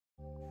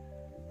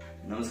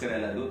ನಮಸ್ಕಾರ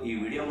ಎಲ್ಲರಿಗೂ. ಈ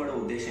ವಿಡಿಯೋ ಮಾಡೋ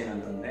ಉದ್ದೇಶ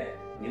ಏನಂತಂದ್ರೆ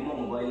ನಿಮ್ಮ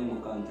ಮೊಬೈಲ್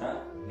ಮುಖಾಂತರ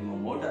ನಿಮ್ಮ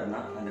ಮೋಟರ್ನ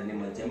ಅಂದ್ರೆ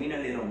ನಿಮ್ಮ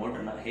ಜಮೀನಲ್ಲಿರೋ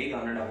ಮೋಟರ್ನ ಹೇಗೆ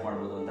ಆನ್ ಅಂಡ್ ಆಫ್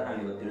ಮಾಡ್ಬೋದು ಅಂತ ನಾನು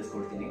ಇವತ್ತು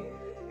ತಿಳಿಸ್ಕೊಡ್ತೀನಿ.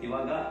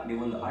 ಇವಾಗ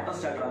ನೀವೊಂದು ಆಟೋ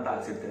ಸ್ಟಾರ್ಟರ್ ಅಂತ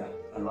ಹಾಕ್ಸಿರ್ತೀರಾ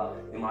ಅಲ್ವಾ?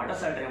 ನಿಮ್ಮ ಆಟೋ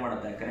ಸ್ಟಾರ್ಟರ್ ಏನ್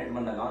ಮಾಡುತ್ತೆ, ಕರೆಂಟ್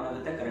ಬಂದಾಗ ಆನ್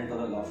ಆಗುತ್ತೆ, ಕರೆಂಟ್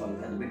ಹೋದಾಗ ಆಫ್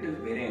ಆಗುತ್ತೆ. ಅದು ಬಿಟ್ಟು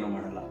ಬೇರೆ ಏನೂ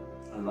ಮಾಡಲ್ಲ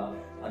ಅಲ್ವಾ?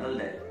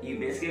 ಅದಲ್ಲದೆ ಈ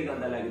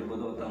ಬೇಸಿಗೆಗಾಲದಲ್ಲಿ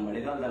ಆಗಿರ್ಬೋದು ಅಥವಾ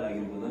ಮಳೆಗಾಲದಲ್ಲಿ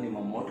ಆಗಿರ್ಬೋದು ನಿಮ್ಮ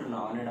ಮೋಟರ್ನ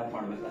ಆನ್ ಅಂಡ್ ಆಫ್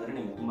ಮಾಡ್ಬೇಕಾದ್ರೆ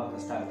ನಿಮ್ಗೆ ತುಂಬಾ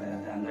ಕಷ್ಟ ಆಗ್ತಾ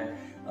ಇರುತ್ತೆ. ಅಂದ್ರೆ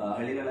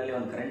ಹಳ್ಳಿಗಳಲ್ಲಿ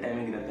ಒಂದು ಕರೆಂಟ್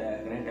ಟೈಮಿಂಗ್ ಇರುತ್ತೆ.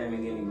 ಕರೆಂಟ್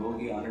ಟೈಮಿಂಗ್ ನೀವು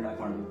ಹೋಗಿ ಆನ್ ಅಂಡ್ ಆಫ್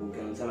ಮಾಡಬೇಕು.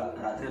 ಕೆಲವೊಂದ್ಸಲ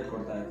ರಾತ್ರಿ ಹೊತ್ತು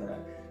ಕೊಡ್ತಾ ಇರ್ತಾರೆ.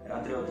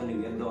 ರಾತ್ರಿ ಹೊತ್ತು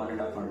ನೀವು ಎದ್ದು ಆನ್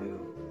ಅಂಡ್ ಆಫ್ ಮಾಡಬೇಕು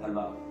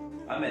ಅಲ್ವಾ?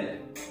 ಆಮೇಲೆ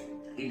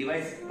ಈ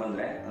ಡಿವೈಸ್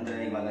ಬಂದ್ರೆ ಅಂದ್ರೆ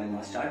ಇವಾಗ ನಿಮ್ಮ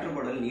ಸ್ಟಾರ್ಟರ್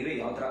ಬೋರ್ಡ್ ಅಲ್ಲಿ ನೀವೇ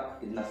ಯಾವ ತರ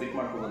ಇದನ್ನ ಫಿಟ್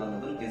ಮಾಡ್ಕೋಬಹುದು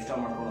ಅನ್ನೋದನ್ನ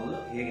ಇನ್ಸ್ಟಾಲ್ ಮಾಡ್ಕೊಳ್ಳೋದು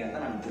ಹೇಗೆ ಅಂತ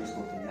ನಾನು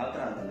ತಿಳಿಸ್ಕೊಡ್ತೀನಿ. ಯಾವ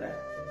ತರ ಅಂತಂದ್ರೆ,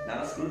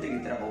 ನಾನು ಸ್ಕ್ರೂ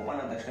ತೆಗಿತೀರಾ, ಓಪನ್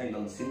ಆದ ತಕ್ಷಣ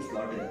ಇಲ್ಲೊಂದು ಸಿಮ್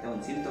ಸ್ಲಾಟ್ ಇರುತ್ತೆ.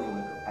 ಒಂದು ಸಿಮ್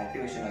ತಗೋಬೇಕು,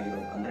 ಆಕ್ಟಿವೇಶನ್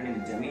ಆಗಿರೋದು. ಅಂದ್ರೆ ನಿಮ್ಮ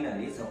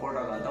ಜಮೀನಲ್ಲಿ ಸಪೋರ್ಟ್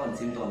ಆಗೋಂತ ಒಂದು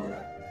ಸಿಮ್ ತಗೊಂತೀರಾ,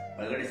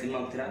 ಒಳಗಡೆ ಸಿಮ್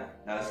ಹಾಕ್ತೀರಾ,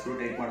 ನಾನು ಸ್ಕ್ರೂ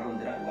ಟೈಟ್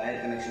ಮಾಡ್ಕೊಂತೀರಾ. ವೈರ್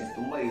ಕನೆಕ್ಷನ್ಸ್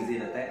ತುಂಬಾ ಈಸಿ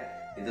ಇರುತ್ತೆ.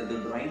 ಇದ್ರದ್ದು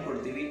ಡ್ರಾಯಿಂಗ್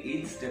ಕೊಡ್ತೀವಿ,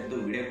 ಈಚ್ ಸ್ಟೆಪ್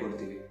ವಿಡಿಯೋ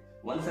ಕೊಡ್ತೀವಿ.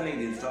 ಒಂದ್ಸಲ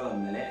ಇದು ಇನ್ಸ್ಟಾಲ್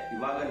ಆದ್ಮೇಲೆ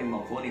ಇವಾಗ ನಿಮ್ಮ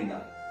ಫೋನ್ ಇಂದ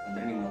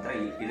ಅಂದ್ರೆ ನಿಮ್ಮ ಹತ್ರ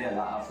ಇದೆ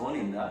ಅಲ್ಲ, ಆ ಫೋನ್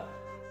ಇಂದ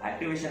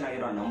ಆಕ್ಟಿವೇಶನ್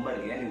ಆಗಿರೋ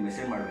ನಂಬರ್ಗೆ ನೀವು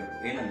ಮೆಸೇಜ್ ಮಾಡಬೇಕು.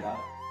 ಏನಂತ,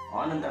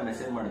 ಆನ್ ಅಂತ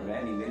ಮೆಸೇಜ್ ಮಾಡಿದ್ರೆ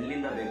ನೀವು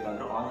ಎಲ್ಲಿಂದ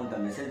ಬೇಕಾದ್ರೂ ಆನ್ ಅಂತ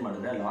ಮೆಸೇಜ್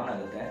ಮಾಡಿದ್ರೆ ಅಲ್ಲಿ ಆನ್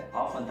ಆಗುತ್ತೆ,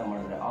 ಆಫ್ ಅಂತ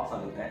ಮಾಡಿದ್ರೆ ಆಫ್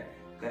ಆಗುತ್ತೆ.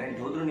 ಕರೆಂಟ್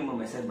ಹೋದ್ರೂ ನಿಮಗೆ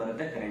ಮೆಸೇಜ್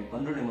ಬರುತ್ತೆ, ಕರೆಂಟ್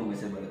ಬಂದ್ರೂ ನಿಮಗೆ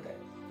ಮೆಸೇಜ್ ಬರುತ್ತೆ.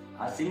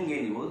 ಆ ಸಿಮ್ಗೆ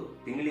ನೀವು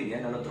ತಿಂಗಳಿಗೆ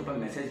 40 ರೂಪಾಯಿ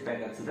ಮೆಸೇಜ್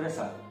ಪ್ಯಾಕ್ ಹಾಕ್ಸಿದ್ರೆ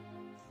ಸಾಕು.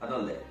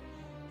 ಅದಲ್ಲದೆ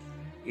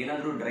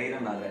ಏನಾದ್ರೂ ಡ್ರೈ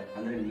ರನ್ ಆದ್ರೆ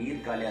ಅಂದ್ರೆ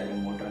ನೀರ್ ಖಾಲಿ ಆದ್ರೆ,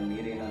 ಮೋಟರ್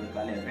ನೀರ್ ಏನಾದ್ರೂ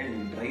ಖಾಲಿ ಆದ್ರೆ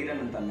ನೀವು ಡ್ರೈ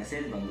ರನ್ ಅಂತ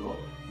ಮೆಸೇಜ್ ಬಂದು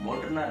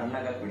ಮೋಟರ್ನ ರನ್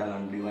ಆಗಕ್ ಬಿಡಲ್ಲ.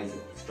 ನಮ್ಮ ಡಿವೈಸ್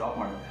ಸ್ಟಾಪ್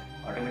ಮಾಡುತ್ತೆ,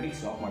 ಆಟೋಮೆಟಿಕ್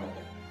ಸ್ಟಾಪ್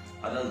ಮಾಡುತ್ತೆ.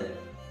 ಅದಲ್ಲದೆ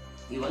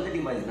ಈ ಒಂದು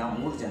ಡಿವೈಸ್ ನ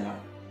 3 ಜನ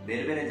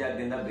ಬೇರೆ ಬೇರೆ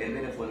ಜಾಗದಿಂದ ಬೇರೆ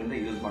ಬೇರೆ ಫೋನ್ ಇಂದ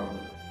ಯೂಸ್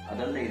ಮಾಡಬಹುದು.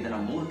 ಅದಲ್ಲದೆ ಇದನ್ನ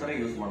 3 ತರ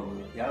ಯೂಸ್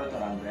ಮಾಡಬಹುದು. ಯಾವ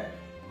ತರ ಅಂದ್ರೆ,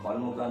 ಕಾಲ್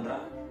ಮುಖಾಂತರ,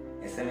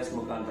 SMS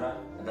ಮುಖಾಂತರ,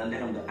 ಅದಲ್ಲದೆ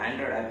ನಮ್ದು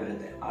ಆಂಡ್ರಾಯ್ಡ್ ಆಪ್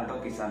ಇರುತ್ತೆ ಆಟೋ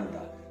ಕಿಸಾನ್ ಅಂತ.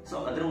 ಸೊ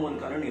ಅದ್ರ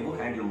ಮೂಲಕ ನೀವು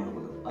ಹ್ಯಾಂಡಲ್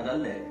ಮಾಡಬಹುದು.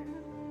 ಅದಲ್ಲದೆ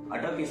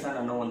ಆಟೋ ಕಿಸಾನ್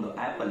ಅನ್ನೋ ಒಂದು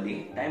ಆಪ್ ಅಲ್ಲಿ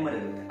ಟೈಮರ್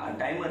ಇರುತ್ತೆ. ಆ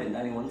ಟೈಮರ್ ಇಂದ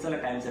ನೀವು ಒಂದ್ಸಲ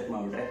ಟೈಮ್ ಸೆಟ್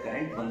ಮಾಡಿಬಿಟ್ರೆ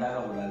ಕರೆಂಟ್ ಬಂದಾಗ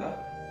ಹೋದಾಗ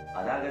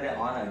ಅದಾಗದೆ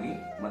ಆನ್ ಆಗಿ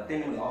ಮತ್ತೆ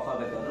ನಿಮ್ಗೆ ಆಫ್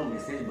ಆಗಬೇಕಾದ್ರೂ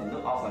ಮೆಸೇಜ್ ಬಂದು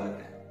ಆಫ್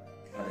ಆಗುತ್ತೆ.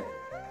 ಅದೇ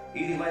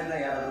ಈ ಡಿವೈಸ್ ನ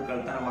ಯಾರಾದ್ರೂ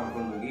ಕಳ್ತನ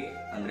ಮಾಡ್ಕೊಂಡು ಹೋಗಿ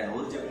ಅಂದ್ರೆ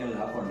ಅವ್ರ ಜಮೀನಲ್ಲಿ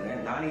ಹಾಕೊಂಡ್ರೆ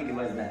ನಾನು ಈ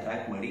ಡಿವೈಸ್ ನ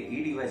ಟ್ರ್ಯಾಕ್ ಮಾಡಿ ಈ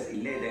ಡಿವೈಸ್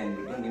ಇಲ್ಲೇ ಇದೆ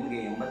ಅಂದ್ಬಿಟ್ಟು ನಿಮ್ಗೆ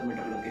 80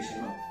 ಮೀಟರ್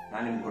ಲೊಕೇಶನ್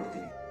ನಾನು ನಿಮ್ಗೆ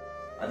ಕೊಡ್ತೀನಿ.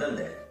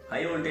 ಅದಲ್ಲದೆ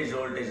ಹೈ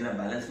ವೋಲ್ಟೇಜ್ ನ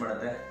ಬ್ಯಾಲೆನ್ಸ್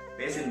ಮಾಡುತ್ತೆ.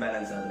 ಫೇಸ್ ಇನ್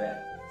ಬ್ಯಾಲೆನ್ಸ್ ಆದ್ರೆ,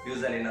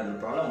 ಫ್ಯೂಸ್ ಅಲ್ಲಿ ಏನಾದ್ರು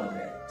ಪ್ರಾಬ್ಲಮ್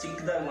ಆದ್ರೆ,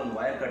 ಚಿಕ್ಕದಾಗಿ ಒಂದು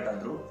ವೈರ್ ಕಟ್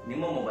ಆದ್ರೂ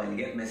ನಿಮ್ಮ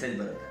ಮೊಬೈಲ್ಗೆ ಮೆಸೇಜ್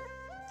ಬರುತ್ತೆ.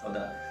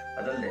 ಹೌದಾ?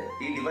 ಅದಲ್ಲದೆ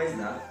ಈ ಡಿವೈಸ್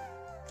ನ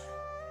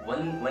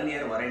ಒನ್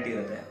ಇಯರ್ ವಾರಂಟಿ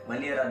ಇರುತ್ತೆ.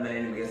 1 ಇಯರ್ ಆದ್ಮೇಲೆ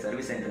ನಿಮಗೆ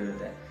ಸರ್ವಿಸ್ ಸೆಂಟರ್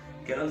ಇರುತ್ತೆ.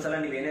 ಕೆಲವೊಂದ್ಸಲ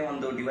ನೀವೇನೇ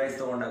ಒಂದು ಡಿವೈಸ್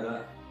ತಗೊಂಡಾಗ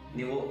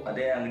ನೀವು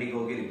ಅದೇ ಅಂಗಡಿಗೆ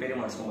ಹೋಗಿ ರಿಪೇರಿ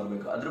ಮಾಡಿಸ್ಕೊಂಡ್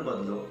ಬರ್ಬೇಕು. ಅದ್ರ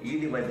ಬದಲು ಈ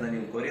ಡಿವೈಸ್ ನ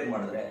ನೀವು ಕೊರಿಯರ್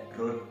ಮಾಡಿದ್ರೆ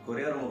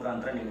ಕೊರಿಯರ್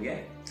ಮುಖಾಂತರ ನಿಮಗೆ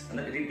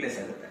ಅಂದ್ರೆ ರೀಪ್ಲೇಸ್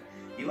ಆಗುತ್ತೆ.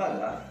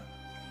 ಇವಾಗ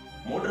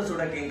ಮೋಟರ್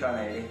ಸುಡಕ್ಕೆ ಏನ್ ಕಾರಣ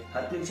ಹೇಳಿ?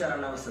 10 ನಿಮಿಷ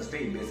ರನ್ ಆಗೋಷ್ಟೇ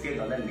ಈ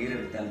ಬೇಸಿಗೆಗಾಲದಲ್ಲಿ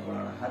ನೀರಿರುತ್ತೆ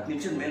ಅನ್ಕೊಳ್ಳೋಣ. 10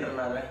 ನಿಮಿಷದ ಮೇಲೆ ರನ್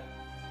ಆದ್ರೆ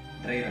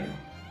ಡ್ರೈ ರನ್.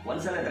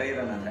 ಒಂದ್ಸಲ ಡ್ರೈ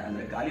ರನ್ ಆದ್ರೆ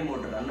ಅಂದ್ರೆ ಖಾಲಿ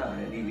ಮೋಟರ್ ರನ್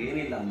ಆದ್ರೆ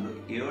ನೀವೇನಿಲ್ಲ ಅಂದ್ರೂ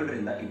 7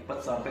 ರಿಂದ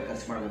 20 ಸಾವಿರ ರೂಪಾಯಿ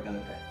ಖರ್ಚು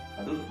ಮಾಡ್ಬೇಕಾಗುತ್ತೆ.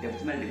 ಅದು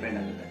ಡೆಪ್ತ್ ಮೇಲೆ ಡಿಪೆಂಡ್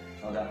ಆಗುತ್ತೆ.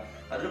 ಹೌದಾ?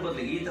 ಅದ್ರ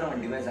ಬದಲು ಈ ತರ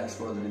ಒಂದು ಡಿವೈಸ್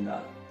ಹಾಕ್ಸ್ಕೊಳ್ಳೋದ್ರಿಂದ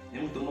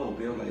ನಿಮ್ಗೆ ತುಂಬಾ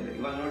ಉಪಯೋಗಗಳಿದೆ.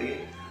 ಇವಾಗ ನೋಡಿ,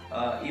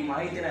 ಈ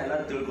ಮಾಹಿತಿನ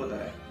ಎಲ್ಲರೂ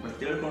ತಿಳ್ಕೊತಾರೆ, ಬಟ್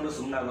ತಿಳ್ಕೊಂಡು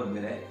ಸುಮ್ಮನೆ ಆಗೋದು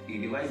ಬೇರೆ, ಈ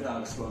ಡಿವೈಸ್ ನ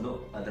ಹಾಕ್ಸ್ಕೊಂಡು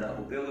ಅದರ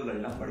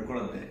ಉಪಯೋಗಗಳನ್ನ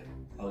ಪಡ್ಕೊಳ್ಳೋದು ಬೇರೆ.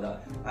 ಹೌದಾ?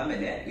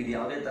 ಆಮೇಲೆ ಇದು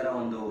ಯಾವುದೇ ತರ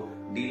ಒಂದು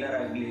ಡೀಲರ್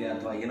ಆಗ್ಲಿ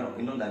ಅಥವಾ ಏನೋ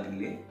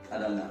ಇನ್ನೊಂದಾಗಿರ್ಲಿ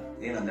ಅದಲ್ಲ.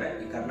 ಏನಂದ್ರೆ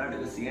ಈ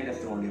ಕರ್ನಾಟಕ C&F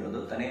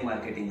ತಗೊಂಡಿರೋದು ತನೇ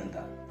ಮಾರ್ಕೆಟಿಂಗ್ ಅಂತ.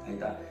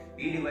 ಆಯ್ತಾ?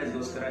 ಈ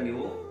ಡಿವೈಸ್ಗೋಸ್ಕರ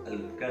ನೀವು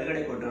ಅಲ್ಲಿ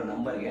ಕೆಳಗಡೆ ಕೊಟ್ಟಿರೋ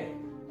ನಂಬರ್ಗೆ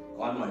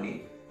ಕಾಲ್ ಮಾಡಿ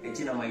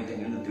ಹೆಚ್ಚಿನ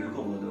ಮಾಹಿತಿಯನ್ನು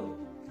ತಿಳ್ಕೊಬಹುದು.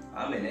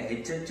 ಆಮೇಲೆ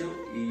ಹೆಚ್ಚೆಚ್ಚು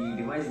ಈ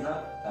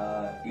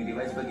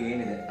ಡಿವೈಸ್ ಬಗ್ಗೆ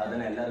ಏನಿದೆ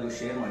ಅದನ್ನ ಎಲ್ಲರಿಗೂ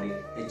ಶೇರ್ ಮಾಡಿ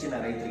ಹೆಚ್ಚಿನ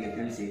ರೈತರಿಗೆ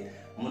ತಿಳಿಸಿ.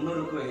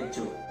 300ಕ್ಕೂ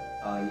ಹೆಚ್ಚು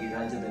ಈ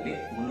ರಾಜ್ಯದಲ್ಲಿ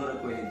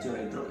 300ಕ್ಕೂ ಹೆಚ್ಚು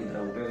ರೈತರು ಇದರ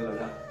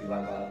ಉಪಯೋಗಗಳನ್ನ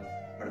ಇವಾಗ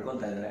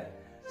ಪಡ್ಕೊಂತ ಇದ್ದಾರೆ.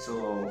 ಸೊ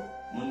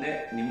ಮುಂದೆ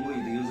ನಿಮಗೂ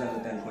ಇದು ಯೂಸ್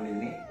ಆಗುತ್ತೆ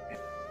ಅನ್ಕೊಂಡಿದೀನಿ.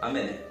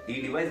 ಆಮೇಲೆ ಈ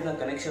ಡಿವೈಸ್ ನ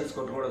ಕನೆಕ್ಷನ್ಸ್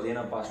ಕೊಟ್ಕೊಳ್ಳೋದು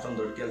ಏನಪ್ಪಾ ಅಷ್ಟೊಂದು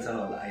ದೊಡ್ಡ ಕೆಲಸನೂ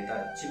ಅಲ್ಲ. ಆಯ್ತಾ?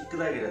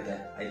 ಚಿಕ್ಕದಾಗಿರುತ್ತೆ.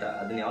 ಆಯ್ತಾ?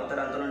 ಅದನ್ನ ಯಾವ ತರ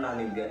ಅಂತ ನಾನು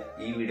ನಿಮ್ಗೆ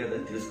ಈ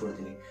ವಿಡಿಯೋದಲ್ಲಿ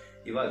ತಿಳಿಸ್ಕೊಡ್ತೀನಿ.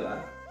 ಇವಾಗ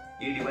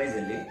ಈ ಡಿವೈಸ್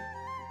ಅಲ್ಲಿ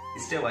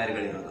ಇಷ್ಟೇ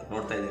ವೈರ್ಗಳಿರೋದು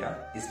ನೋಡ್ತಾ ಇದ್ದೀರಾ?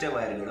 ಇಷ್ಟೇ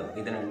ವೈರ್ಗಳು.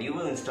 ಇದನ್ನ ನೀವು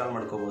ಇನ್ಸ್ಟಾಲ್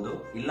ಮಾಡ್ಕೋಬಹುದು.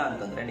 ಇಲ್ಲ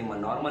ಅಂತಂದ್ರೆ ನಿಮ್ಮ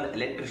ನಾರ್ಮಲ್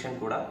ಎಲೆಕ್ಟ್ರಿಷಿಯನ್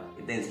ಕೂಡ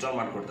ಇದನ್ನ ಇನ್ಸ್ಟಾಲ್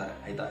ಮಾಡ್ಕೊಡ್ತಾರೆ.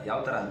 ಆಯ್ತಾ? ಯಾವ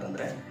ತರ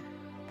ಅಂತಂದ್ರೆ,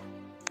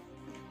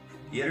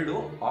 2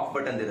 ಆಫ್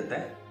ಬಟನ್ ಇರುತ್ತೆ,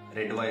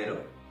 ರೆಡ್ ವೈರು.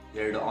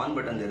 2 ಆನ್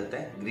ಬಟನ್ ಇರುತ್ತೆ,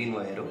 ಗ್ರೀನ್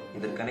ವೈರು.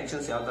 ಇದ್ರ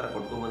ಕನೆಕ್ಷನ್ಸ್ ಯಾವ ತರ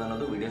ಕೊಟ್ಕೋಬಹುದು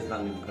ಅನ್ನೋದು ವಿಡಿಯೋಸ್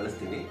ನಾವು ನಿಮ್ಗೆ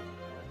ಕಳಿಸ್ತೀವಿ.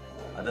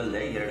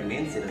 ಅದಲ್ಲದೆ 2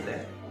 ಮೇನ್ಸ್ ಇರುತ್ತೆ,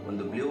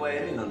 ಒಂದು ಬ್ಲೂ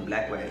ವೈರ್, ಇನ್ನೊಂದು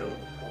ಬ್ಲಾಕ್ ವೈರು.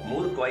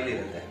 3 ಕಾಯಿಲ್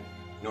ಇರುತ್ತೆ.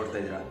 ನೋಡ್ತಾ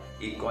ಇದ್ದೀರಾ?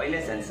 ಈ ಕಾಯಿಲೇ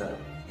ಸೆನ್ಸರ್.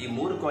 ಈ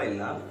 3 ಕಾಯಿಲ್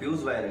ನ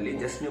ಫ್ಯೂಸ್ ವೈರ್ ಅಲ್ಲಿ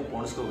ಜಸ್ಟ್ ನೀವು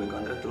ಪೋಣಿಸ್ಕೋಬೇಕು,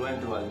 ಅಂದ್ರೆ ಥ್ರೂ ಅಂಡ್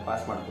ಥ್ರೂ ಆಗಿ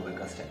ಪಾಸ್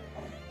ಮಾಡ್ಕೋಬೇಕು ಅಷ್ಟೇ.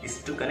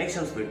 ಇಷ್ಟು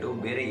ಕನೆಕ್ಷನ್ಸ್ ಬಿಟ್ಟು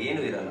ಬೇರೆ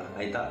ಏನು ಇರಲ್ಲ.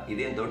 ಆಯ್ತಾ?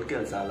 ಇದೇನು ದೊಡ್ಡ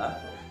ಕೆಲಸ ಅಲ್ಲ.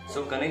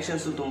 ಸೊ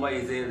ಕನೆಕ್ಷನ್ಸ್ ತುಂಬಾ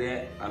ಈಸಿ ಇದೆ.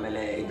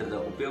 ಆಮೇಲೆ ಇದ್ರದ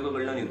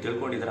ಉಪಯೋಗಗಳನ್ನ ನೀವು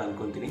ತಿಳ್ಕೊಂಡಿದ್ರ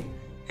ಅನ್ಕೊಂತೀನಿ.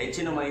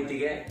 ಹೆಚ್ಚಿನ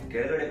ಮಾಹಿತಿಗೆ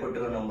ಕೆಳಗಡೆ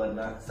ಕೊಟ್ಟಿರೋ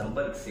ನಂಬರ್ನ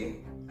ಸಂಪರ್ಕಿಸಿ.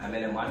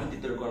 ಆಮೇಲೆ ಮಾಹಿತಿ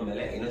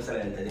ತಿಳ್ಕೊಂಡ್ಮೇಲೆ ಇನ್ನೊಂದ್ಸಲ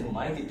ಹೇಳ್ತಾ ಇದೀನಿ,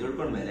 ಮಾಹಿತಿ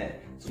ತಿಳ್ಕೊಂಡ್ಮೇಲೆ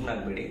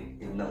ಸುಮ್ಮನಾಗ್ಬೇಡಿ.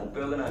 ಇದನ್ನ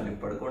ಉಪಯೋಗನ ನೀವು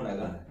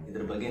ಪಡ್ಕೊಂಡಾಗ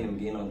ಇದ್ರ ಬಗ್ಗೆ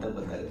ನಿಮ್ಗೆ ಏನು ಅಂತ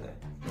ಗೊತ್ತಾಗುತ್ತೆ.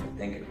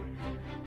 Thank you.